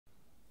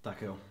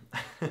Tak jo.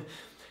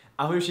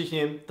 Ahoj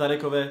všichni, tady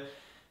Kovy.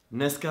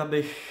 Dneska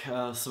bych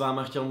s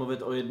váma chtěl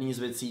mluvit o jedné z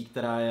věcí,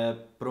 která je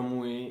pro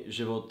můj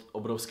život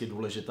obrovsky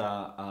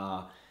důležitá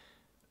a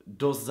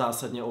dost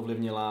zásadně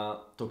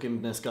ovlivnila to, kým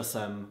dneska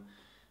jsem.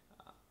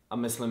 A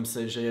myslím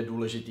si, že je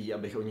důležitý,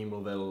 abych o ní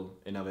mluvil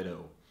i na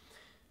videu.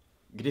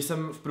 Když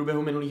jsem v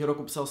průběhu minulého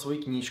roku psal svoji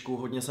knížku,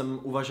 hodně jsem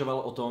uvažoval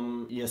o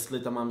tom, jestli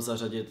tam mám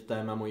zařadit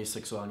téma mojí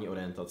sexuální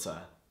orientace.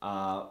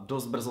 A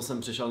dost brzo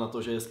jsem přišel na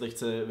to, že jestli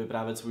chci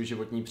vyprávět svůj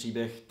životní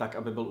příběh tak,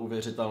 aby byl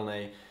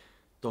uvěřitelný,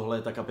 tohle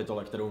je ta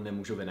kapitola, kterou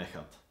nemůžu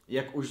vynechat.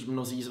 Jak už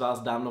mnozí z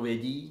vás dávno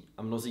vědí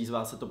a mnozí z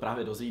vás se to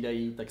právě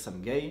dozvídají, tak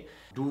jsem gay.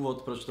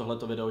 Důvod, proč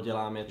tohleto video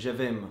dělám, je, že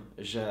vím,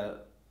 že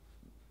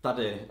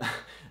tady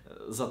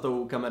za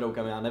tou kamerou,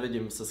 kam já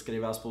nevidím, se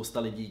skrývá spousta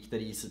lidí,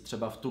 kteří si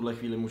třeba v tuhle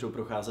chvíli můžou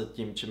procházet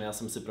tím, čím já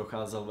jsem si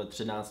procházel ve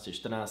 13,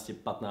 14,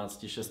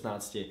 15,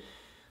 16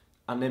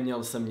 a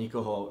neměl jsem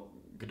nikoho,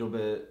 kdo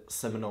by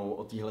se mnou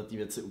o téhletý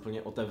věci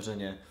úplně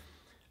otevřeně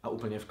a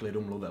úplně v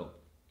klidu mluvil.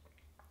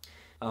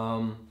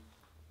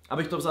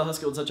 Abych to vzal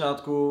hezky od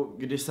začátku,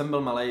 když jsem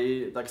byl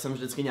malej, tak jsem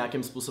vždycky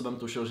nějakým způsobem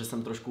tušil, že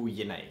jsem trošku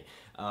jiný.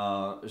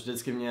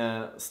 Vždycky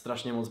mě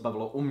strašně moc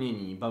bavilo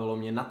umění, bavilo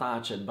mě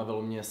natáčet,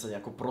 bavilo mě se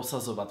jako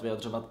prosazovat,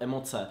 vyjadřovat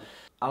emoce,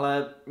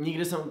 ale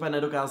nikdy jsem úplně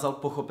nedokázal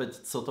pochopit,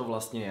 co to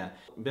vlastně je.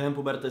 Během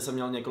puberty jsem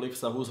měl několik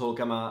vztahů s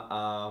holkama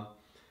a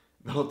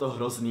bylo to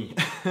hrozný,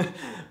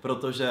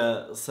 protože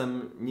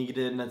jsem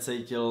nikdy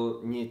necítil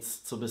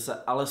nic, co by se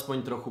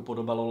alespoň trochu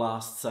podobalo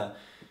lásce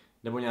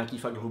nebo nějaký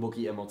fakt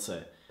hluboký emoci.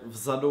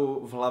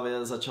 Vzadu v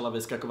hlavě začala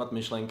vyskakovat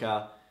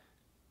myšlenka: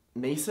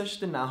 nejseš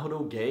ty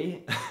náhodou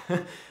gay?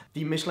 Té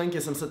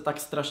myšlenky jsem se tak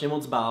strašně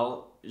moc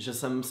bál, že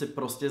jsem si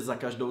prostě za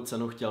každou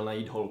cenu chtěl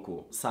najít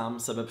holku. Sám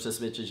sebe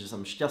přesvědčit, že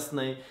jsem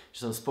šťastný, že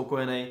jsem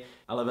spokojený,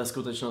 ale ve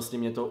skutečnosti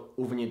mě to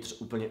uvnitř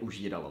úplně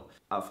užíralo.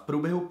 A v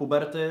průběhu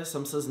puberty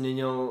jsem se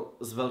změnil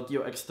z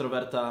velkého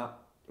extroverta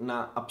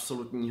na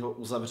absolutního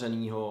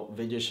uzavřeného,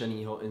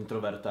 vyděšeného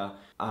introverta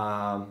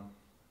a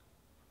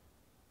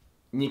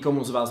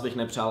nikomu z vás bych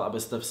nepřál,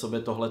 abyste v sobě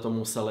tohleto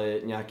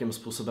museli nějakým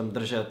způsobem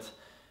držet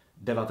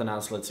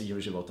 19 let svýho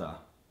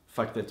života.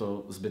 Fakt je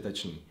to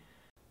zbytečný.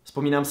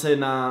 Vzpomínám si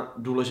na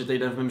důležitý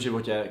den v mém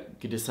životě,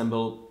 kdy jsem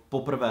byl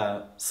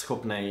poprvé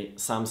schopnej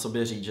sám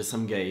sobě říct, že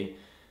jsem gay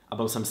a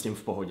byl jsem s tím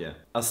v pohodě.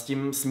 A s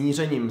tím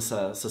smířením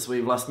se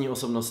svojí vlastní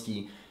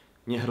osobností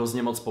mě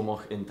hrozně moc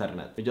pomohl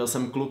internet. Viděl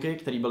jsem kluky,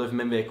 kteří byli v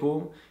mém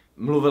věku,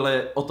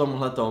 mluvili o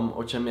tomhletom,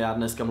 o čem já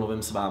dneska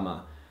mluvím s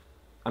váma.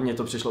 A mně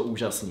to přišlo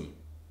úžasný,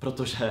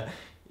 protože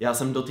já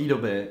jsem do té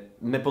doby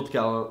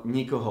nepotkal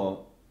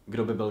nikoho,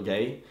 kdo by byl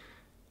gay,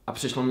 a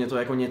přišlo mě to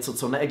jako něco,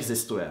 co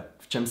neexistuje,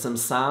 v čem jsem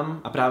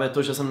sám, a právě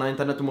to, že jsem na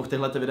internetu mohl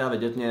tyhle videa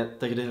vidět, mě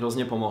tehdy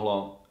hrozně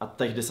pomohlo a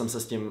tehdy jsem se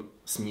s tím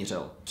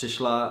smířil.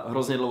 Přišla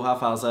hrozně dlouhá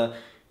fáze,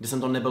 kdy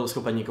jsem to nebyl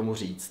schopen nikomu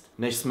říct.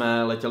 Než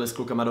jsme letěli s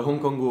klukama do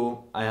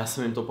Hongkongu a já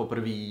jsem jim to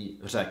poprvé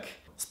řekl.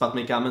 Spadl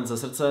mi kámen ze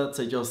srdce,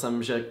 cítil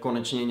jsem, že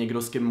konečně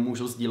někdo, s kým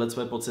můžu sdílet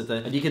své pocity.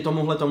 A díky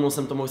tomu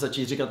jsem to mohl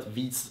začít říkat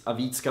víc a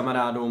víc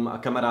kamarádům a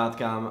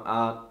kamarádkám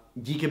a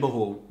díky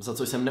bohu, za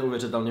co jsem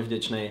neuvěřitelně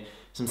vděčný,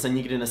 jsem se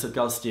nikdy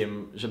nesetkal s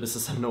tím, že by se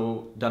se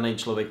mnou daný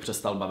člověk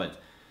přestal bavit.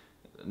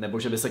 Nebo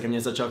že by se ke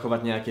mně začal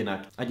chovat nějak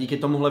jinak. A díky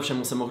tomuhle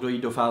všemu jsem mohl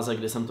dojít do fáze,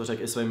 kdy jsem to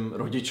řekl i svým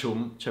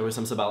rodičům, čeho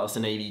jsem se bál asi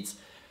nejvíc.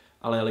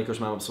 Ale jelikož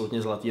mám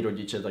absolutně zlatý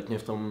rodiče, tak mě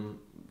v tom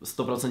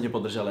 100%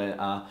 podrželi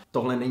a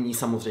tohle není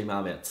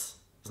samozřejmá věc.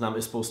 Znám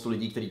i spoustu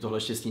lidí, kteří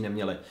tohle štěstí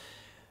neměli.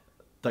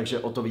 Takže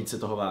o to víc si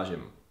toho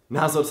vážím.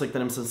 Názor, se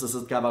kterým jsem se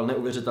setkával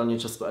neuvěřitelně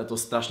často, je to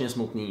strašně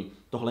smutný.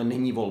 Tohle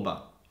není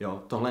volba.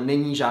 Jo? Tohle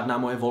není žádná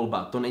moje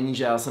volba. To není,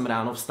 že já jsem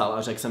ráno vstal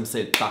a řekl jsem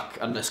si, tak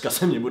a dneska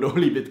se mě budou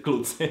líbit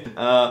kluci.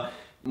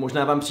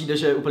 Možná vám přijde,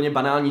 že je úplně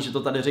banální, že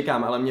to tady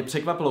říkám, ale mě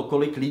překvapilo,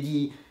 kolik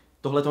lidí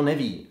tohle to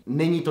neví.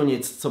 Není to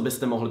nic, co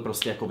byste mohli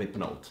prostě jako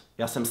vypnout.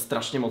 Já jsem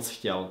strašně moc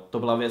chtěl. To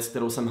byla věc,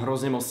 kterou jsem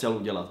hrozně moc chtěl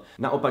udělat.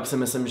 Naopak si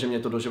myslím, že mě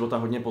to do života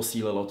hodně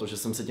posílilo. To, že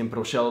jsem si tím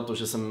prošel, to,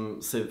 že jsem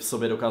si v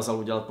sobě dokázal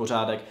udělat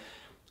pořádek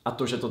a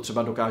to, že to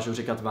třeba dokážu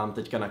říkat vám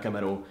teďka na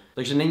kameru.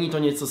 Takže není to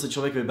nic, co si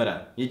člověk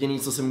vybere. Jediný,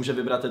 co si může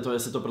vybrat, je to,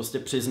 jestli to prostě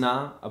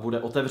přizná a bude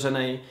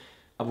otevřený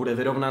a bude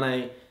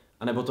vyrovnaný,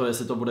 anebo to,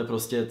 jestli to bude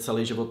prostě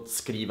celý život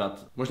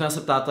skrývat. Možná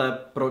se ptáte,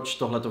 proč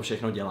tohle to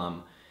všechno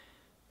dělám.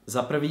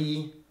 Za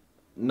prvý,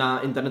 na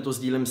internetu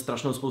sdílím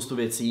strašnou spoustu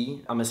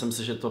věcí a myslím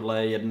si, že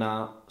tohle je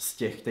jedna z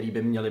těch, které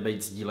by měly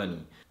být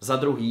sdílený. Za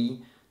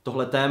druhý,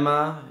 tohle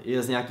téma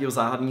je z nějakého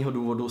záhadného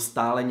důvodu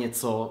stále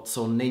něco,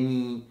 co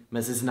není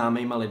mezi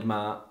známýma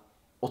lidma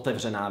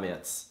otevřená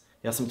věc.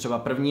 Já jsem třeba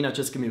první na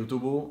českém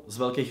YouTube z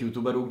velkých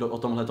youtuberů, kdo o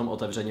tomhletom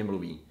otevřeně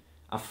mluví.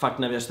 A fakt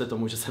nevěřte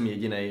tomu, že jsem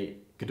jedinej,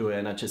 kdo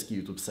je na český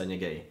YouTube scéně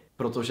gay.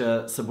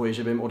 Protože se bojí,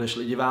 že by jim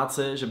odešli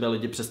diváci, že by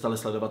lidi přestali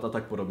sledovat a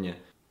tak podobně.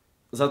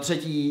 Za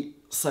třetí,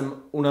 jsem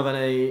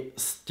unavený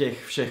z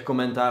těch všech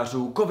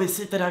komentářů: Kovy,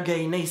 jsi teda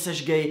gay,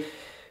 nejseš gay.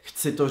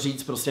 Chci to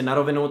říct prostě na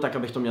rovinu, tak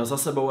abych to měl za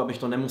sebou, abych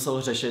to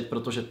nemusel řešit,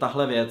 protože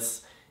tahle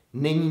věc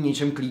není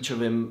ničím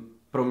klíčovým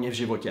pro mě v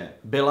životě.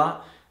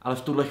 Byla ale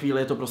v tuhle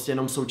chvíli je to prostě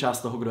jenom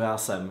součást toho, kdo já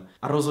jsem.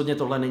 A rozhodně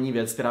tohle není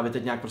věc, která by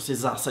teď nějak prostě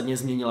zásadně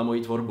změnila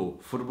moji tvorbu.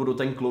 Furt budu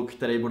ten kluk,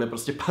 který bude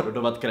prostě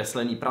parodovat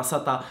kreslený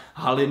prasata,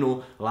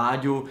 Halinu,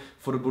 Láďu,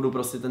 furt budu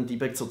prostě ten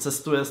týpek, co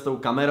cestuje s tou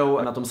kamerou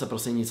a na tom se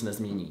prostě nic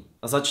nezmění.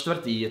 A za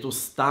čtvrtý, je tu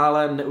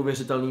stále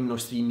neuvěřitelné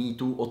množství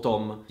mýtů o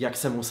tom, jak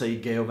se musí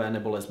gayové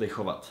nebo lesby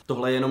chovat.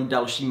 Tohle je jenom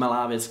další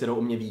malá věc, kterou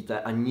o mě víte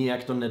a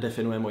nijak to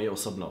nedefinuje moji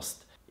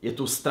osobnost. Je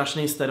tu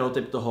strašný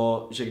stereotyp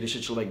toho, že když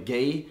je člověk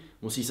gay,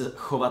 musí se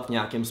chovat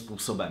nějakým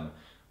způsobem.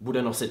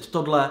 Bude nosit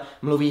tohle,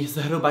 mluví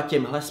zhruba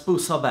tímhle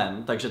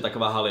způsobem, takže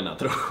taková Halina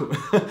trochu.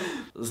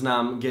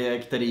 Znám geje,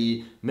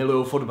 který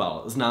milují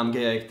fotbal, znám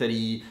geje,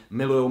 který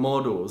milují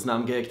módu,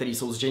 znám geje, který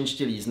jsou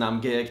zženštilí,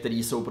 znám geje,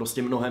 který jsou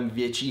prostě mnohem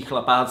větší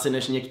chlapáci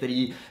než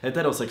některý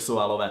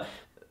heterosexuálové.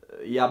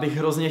 Já bych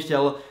hrozně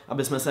chtěl,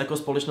 aby jsme se jako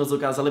společnost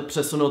dokázali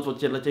přesunout od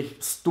těch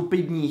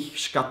stupidních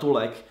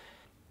škatulek.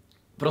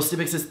 Prostě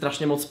bych si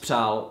strašně moc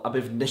přál,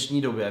 aby v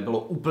dnešní době bylo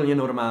úplně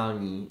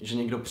normální, že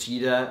někdo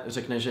přijde,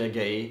 řekne, že je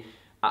gay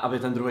a aby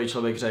ten druhý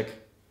člověk řekl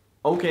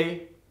OK.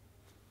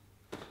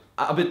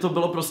 A aby to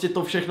bylo prostě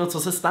to všechno, co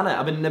se stane.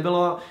 Aby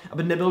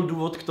nebyl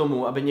důvod k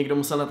tomu, aby někdo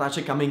musel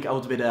natáčet coming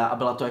out videa a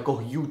byla to jako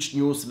huge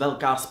news,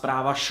 velká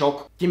zpráva,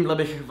 šok. Tímhle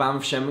bych vám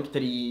všem,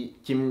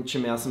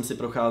 čím já jsem si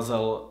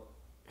procházel,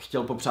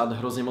 chtěl popřát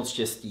hrozně moc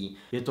štěstí.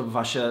 Je to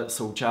vaše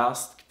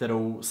součást,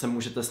 kterou se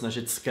můžete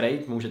snažit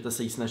skrýt, můžete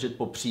se jí snažit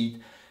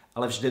popřít,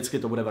 ale vždycky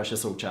to bude vaše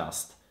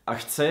součást. A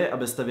chci,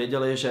 abyste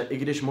věděli, že i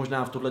když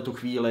možná v tuhletu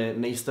chvíli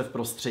nejste v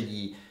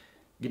prostředí,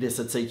 kdy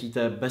se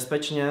cítíte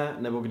bezpečně,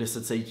 nebo kdy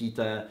se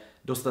cítíte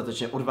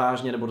dostatečně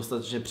odvážně, nebo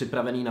dostatečně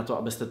připravený na to,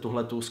 abyste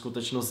tuhletu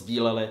skutečnost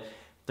sdíleli,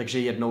 takže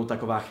jednou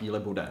taková chvíle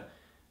bude.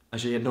 A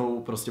že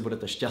jednou prostě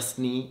budete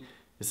šťastný,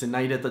 že si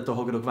najdete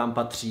toho, kdo k vám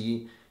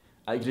patří,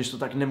 a i když to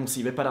tak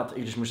nemusí vypadat,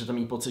 i když můžete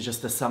mít pocit, že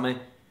jste sami,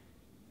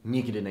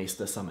 nikdy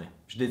nejste sami.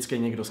 Vždycky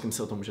někdo, s kým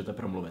si o tom můžete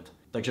promluvit.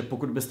 Takže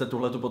pokud byste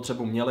tuhletu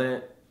potřebu měli,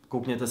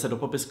 koukněte se do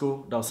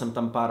popisku, dal jsem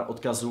tam pár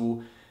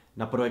odkazů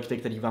na projekty,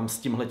 které vám s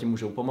tímhletím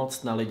můžou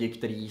pomoct, na lidi,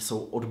 kteří jsou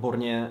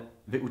odborně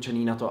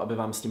vyučený na to, aby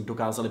vám s tím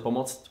dokázali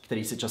pomoct,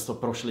 kteří si často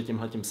prošli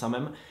tímhletím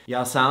samým.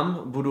 Já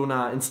sám budu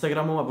na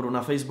Instagramu a budu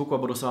na Facebooku a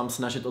budu se vám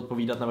snažit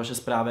odpovídat na vaše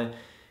zprávy,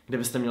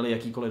 kdybyste měli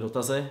jakýkoliv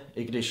dotazy,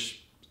 i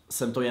když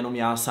jsem to jenom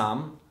já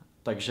sám,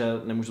 takže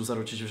nemůžu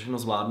zaručit, že všechno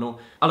zvládnu.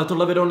 Ale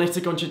tohle video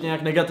nechci končit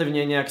nějak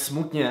negativně, nějak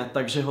smutně,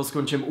 takže ho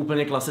skončím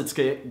úplně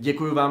klasicky.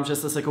 Děkuji vám, že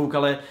jste se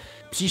koukali.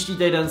 Příští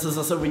týden se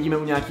zase uvidíme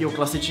u nějakého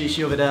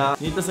klasičtějšího videa.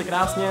 Mějte se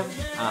krásně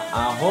a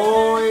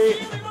ahoj!